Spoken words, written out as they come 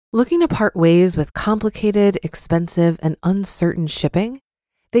Looking to part ways with complicated, expensive, and uncertain shipping?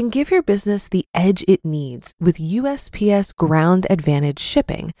 Then give your business the edge it needs with USPS Ground Advantage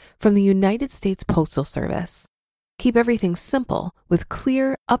shipping from the United States Postal Service. Keep everything simple with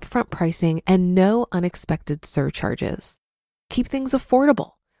clear, upfront pricing and no unexpected surcharges. Keep things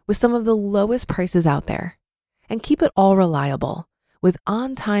affordable with some of the lowest prices out there. And keep it all reliable with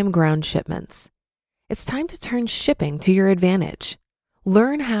on-time ground shipments. It's time to turn shipping to your advantage.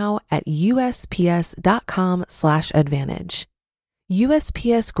 Learn how at USPS.com/advantage.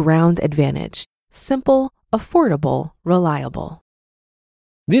 USPS Ground Advantage. Simple, affordable, reliable.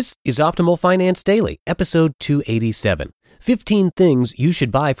 This is Optimal Finance Daily, episode 287, 15 Things You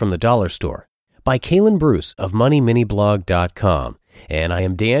Should Buy from the Dollar Store, by Kalen Bruce of MoneyMiniBlog.com. And I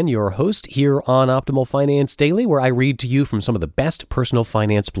am Dan, your host here on Optimal Finance Daily, where I read to you from some of the best personal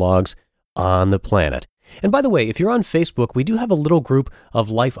finance blogs on the planet. And by the way, if you're on Facebook, we do have a little group of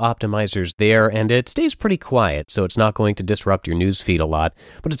life optimizers there, and it stays pretty quiet, so it's not going to disrupt your news feed a lot,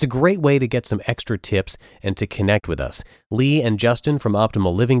 but it's a great way to get some extra tips and to connect with us. Lee and Justin from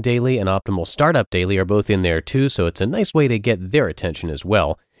Optimal Living Daily and Optimal Startup Daily are both in there too, so it's a nice way to get their attention as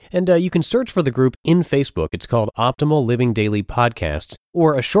well. And you can search for the group in Facebook. It's called Optimal Living Daily Podcasts,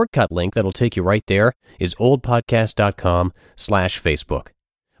 or a shortcut link that'll take you right there is oldpodcast.com/Facebook.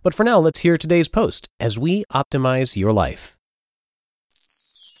 But for now, let's hear today's post as we optimize your life.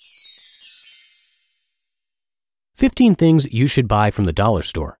 15 Things You Should Buy from the Dollar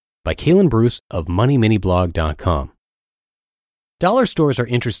Store, by Kalen Bruce of MoneyMiniBlog.com. Dollar stores are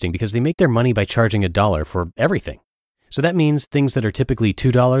interesting because they make their money by charging $1 for everything. So that means things that are typically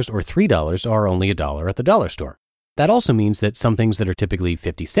 $2 or $3 are only $1 at the dollar store. That also means that some things that are typically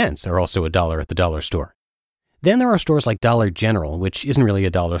 50 cents are also $1 at the dollar store. Then there are stores like Dollar General, which isn't really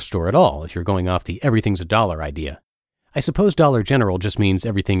a dollar store at all if you're going off the everything's a dollar idea. I suppose Dollar General just means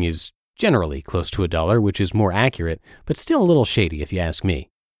everything is generally close to $1, which is more accurate, but still a little shady if you ask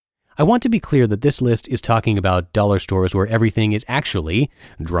me. I want to be clear that this list is talking about dollar stores where everything is actually,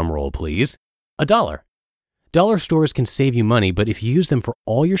 drumroll please, $1. Dollar stores can save you money, but if you use them for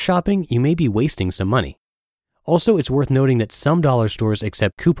all your shopping, you may be wasting some money. Also, it's worth noting that some dollar stores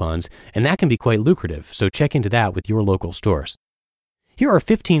accept coupons, and that can be quite lucrative, so check into that with your local stores. Here are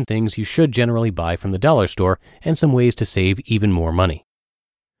 15 things you should generally buy from the dollar store and some ways to save even more money.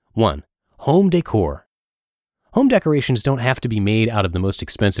 1. Home decor. Home decorations don't have to be made out of the most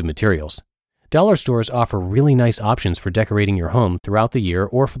expensive materials. Dollar stores offer really nice options for decorating your home throughout the year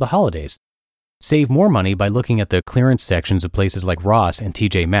or for the holidays. Save more money by looking at the clearance sections of places like Ross and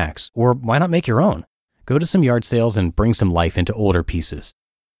TJ Maxx, or why not make your own? Go to some yard sales and bring some life into older pieces.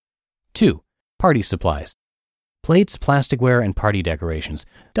 2. Party supplies. Plates, plasticware, and party decorations.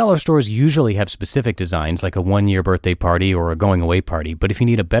 Dollar stores usually have specific designs like a one-year birthday party or a going-away party, but if you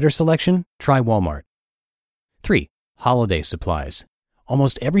need a better selection, try Walmart. 3. Holiday supplies.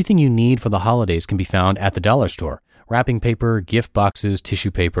 Almost everything you need for the holidays can be found at the dollar store. Wrapping paper, gift boxes,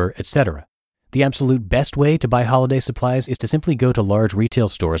 tissue paper, etc. The absolute best way to buy holiday supplies is to simply go to large retail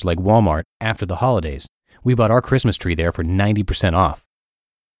stores like Walmart after the holidays. We bought our Christmas tree there for 90% off.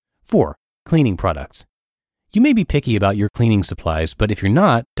 4. Cleaning products. You may be picky about your cleaning supplies, but if you're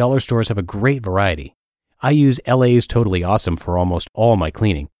not, dollar stores have a great variety. I use LA's Totally Awesome for almost all my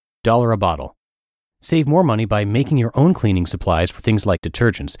cleaning, $1 a bottle. Save more money by making your own cleaning supplies for things like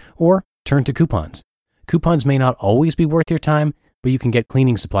detergents, or turn to coupons. Coupons may not always be worth your time, but you can get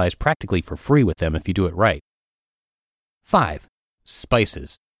cleaning supplies practically for free with them if you do it right. 5.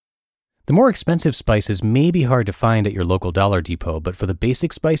 Spices. The more expensive spices may be hard to find at your local Dollar Depot, but for the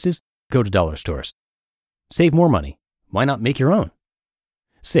basic spices, go to dollar stores. Save more money. Why not make your own?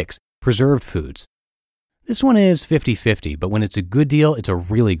 6. Preserved foods. This one is 50-50, but when it's a good deal, it's a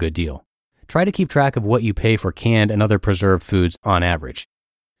really good deal. Try to keep track of what you pay for canned and other preserved foods on average.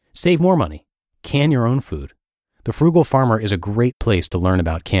 Save more money. Can your own food. The Frugal Farmer is a great place to learn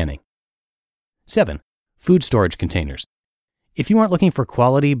about canning. 7. Food storage containers. If you aren't looking for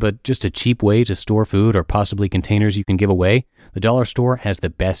quality but just a cheap way to store food or possibly containers you can give away, the dollar store has the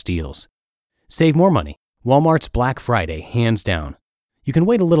best deals. Save more money. Walmart's Black Friday, hands down. You can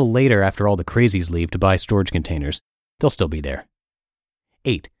wait a little later after all the crazies leave to buy storage containers. They'll still be there.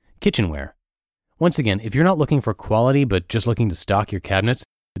 8. Kitchenware. Once again, if you're not looking for quality but just looking to stock your cabinets,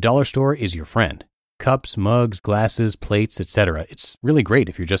 the dollar store is your friend. Cups, mugs, glasses, plates, etc. It's really great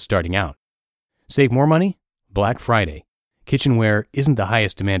if you're just starting out. Save more money? Black Friday. Kitchenware isn't the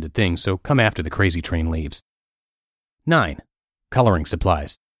highest demanded thing, so come after the crazy train leaves. 9. Coloring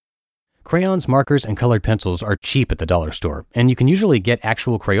supplies. Crayons, markers, and colored pencils are cheap at the dollar store, and you can usually get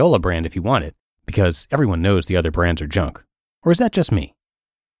actual Crayola brand if you want it, because everyone knows the other brands are junk. Or is that just me?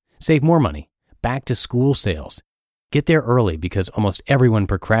 Save more money. Back to school sales. Get there early because almost everyone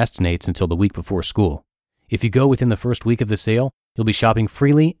procrastinates until the week before school. If you go within the first week of the sale, you'll be shopping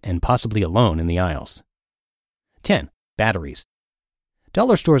freely and possibly alone in the aisles. 10. Batteries.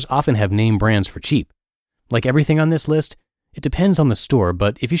 Dollar stores often have name brands for cheap. Like everything on this list, it depends on the store,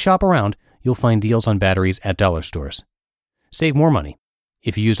 but if you shop around, you'll find deals on batteries at dollar stores. Save more money.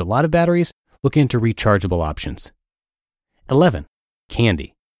 If you use a lot of batteries, look into rechargeable options. 11.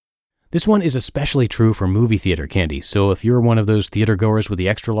 Candy. This one is especially true for movie theater candy, so if you're one of those theater goers with the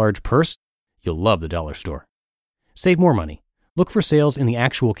extra large purse, you'll love the dollar store. Save more money. Look for sales in the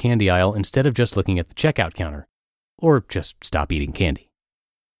actual candy aisle instead of just looking at the checkout counter. Or just stop eating candy.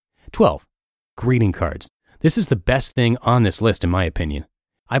 12. Greeting cards. This is the best thing on this list in my opinion.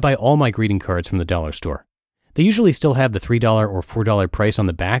 I buy all my greeting cards from the dollar store. They usually still have the $3 or $4 price on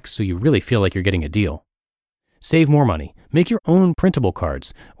the back, so you really feel like you're getting a deal. Save more money. Make your own printable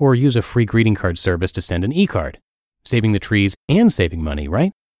cards, or use a free greeting card service to send an e-card. Saving the trees and saving money,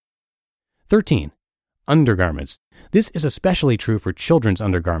 right? 13. Undergarments. This is especially true for children's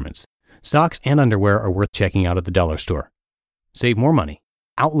undergarments. Socks and underwear are worth checking out at the dollar store. Save more money.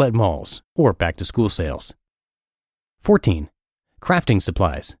 Outlet malls, or back-to-school sales. 14. Crafting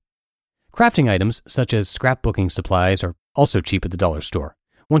supplies. Crafting items, such as scrapbooking supplies, are also cheap at the dollar store.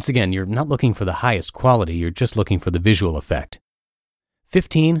 Once again, you're not looking for the highest quality, you're just looking for the visual effect.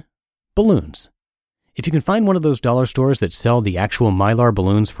 15. Balloons. If you can find one of those dollar stores that sell the actual Mylar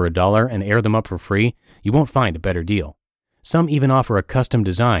balloons for $1 and air them up for free, you won't find a better deal. Some even offer a custom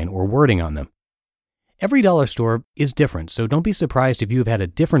design or wording on them. Every dollar store is different, so don't be surprised if you have had a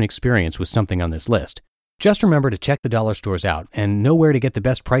different experience with something on this list. Just remember to check the dollar stores out and know where to get the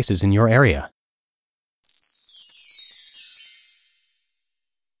best prices in your area.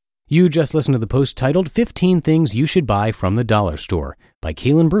 You just listened to the post titled 15 Things You Should Buy from the Dollar Store by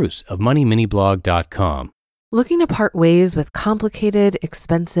Kalen Bruce of MoneyMiniBlog.com. Looking to part ways with complicated,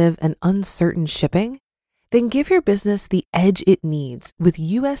 expensive, and uncertain shipping? Then give your business the edge it needs with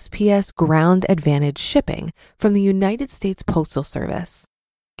USPS Ground Advantage shipping from the United States Postal Service.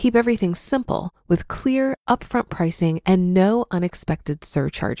 Keep everything simple with clear, upfront pricing and no unexpected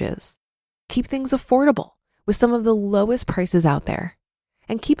surcharges. Keep things affordable with some of the lowest prices out there.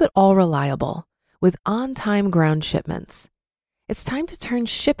 And keep it all reliable with on-time ground shipments. It's time to turn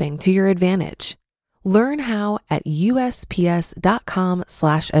shipping to your advantage. Learn how at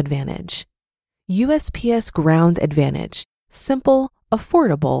USPS.com/advantage. USPS Ground Advantage. Simple,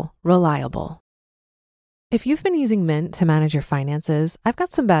 affordable, reliable. If you've been using Mint to manage your finances, I've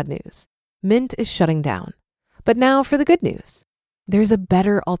got some bad news. Mint is shutting down. But now for the good news. There's a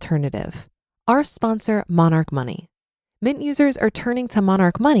better alternative. Our sponsor, Monarch Money. Mint users are turning to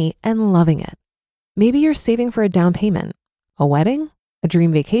Monarch Money and loving it. Maybe you're saving for a down payment, a wedding, a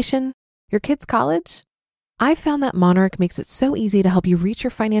dream vacation, your kid's college. I've found that Monarch makes it so easy to help you reach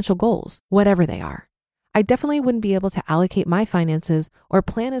your financial goals, whatever they are. I definitely wouldn't be able to allocate my finances or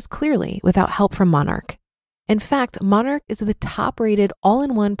plan as clearly without help from Monarch. In fact, Monarch is the top-rated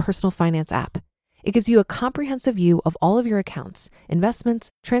all-in-one personal finance app. It gives you a comprehensive view of all of your accounts,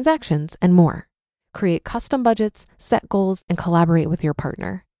 investments, transactions, and more. Create custom budgets, set goals, and collaborate with your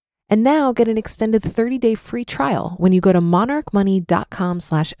partner. And now get an extended 30-day free trial when you go to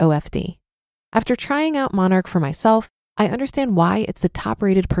monarchmoney.com/OFD. After trying out Monarch for myself, I understand why it's the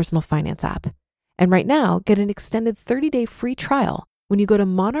top-rated personal finance app. And right now, get an extended 30-day free trial when you go to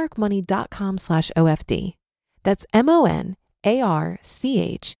monarchmoney.com/OFD. That's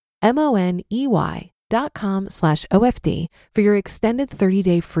monarchmoney.com/OFD for your extended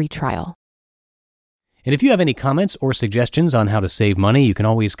 30-day free trial. And if you have any comments or suggestions on how to save money, you can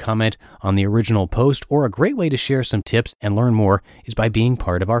always comment on the original post, or a great way to share some tips and learn more is by being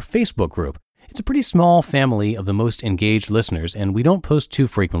part of our Facebook group. It's a pretty small family of the most engaged listeners, and we don't post too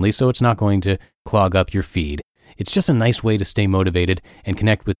frequently, so it's not going to clog up your feed. It's just a nice way to stay motivated and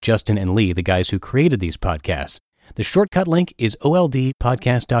connect with Justin and Lee, the guys who created these podcasts. The shortcut link is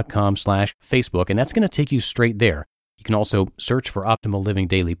oldpodcast.com/Facebook, and that's going to take you straight there. You can also search for Optimal Living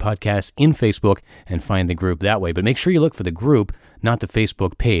Daily Podcasts in Facebook and find the group that way. But make sure you look for the group, not the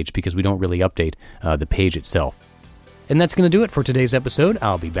Facebook page, because we don't really update the page itself. And that's going to do it for today's episode.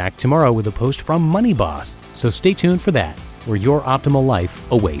 I'll be back tomorrow with a post from Money Boss. So stay tuned for that, where your optimal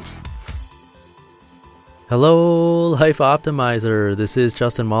life awaits. Hello, Life Optimizer. This is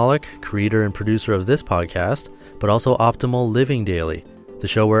Justin Malik, creator and producer of this podcast, but also Optimal Living Daily, the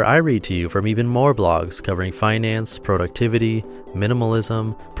show where I read to you from even more blogs covering finance, productivity,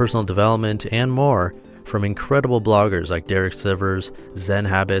 minimalism, personal development, and more from incredible bloggers like Derek Sivers, Zen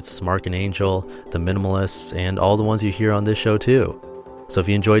Habits, Mark and Angel, The Minimalists, and all the ones you hear on this show too. So if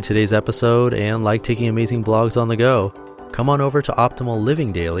you enjoyed today's episode and like taking amazing blogs on the go, come on over to Optimal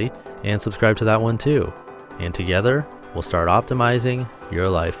Living Daily and subscribe to that one too. And together, we'll start optimizing your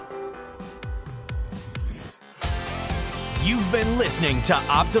life. You've been listening to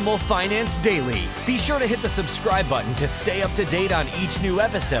Optimal Finance Daily. Be sure to hit the subscribe button to stay up to date on each new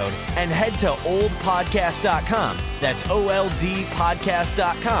episode and head to oldpodcast.com. That's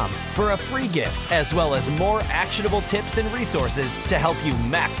OLDpodcast.com for a free gift as well as more actionable tips and resources to help you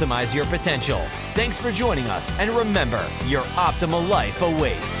maximize your potential. Thanks for joining us, and remember, your optimal life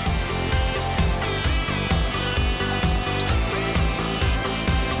awaits.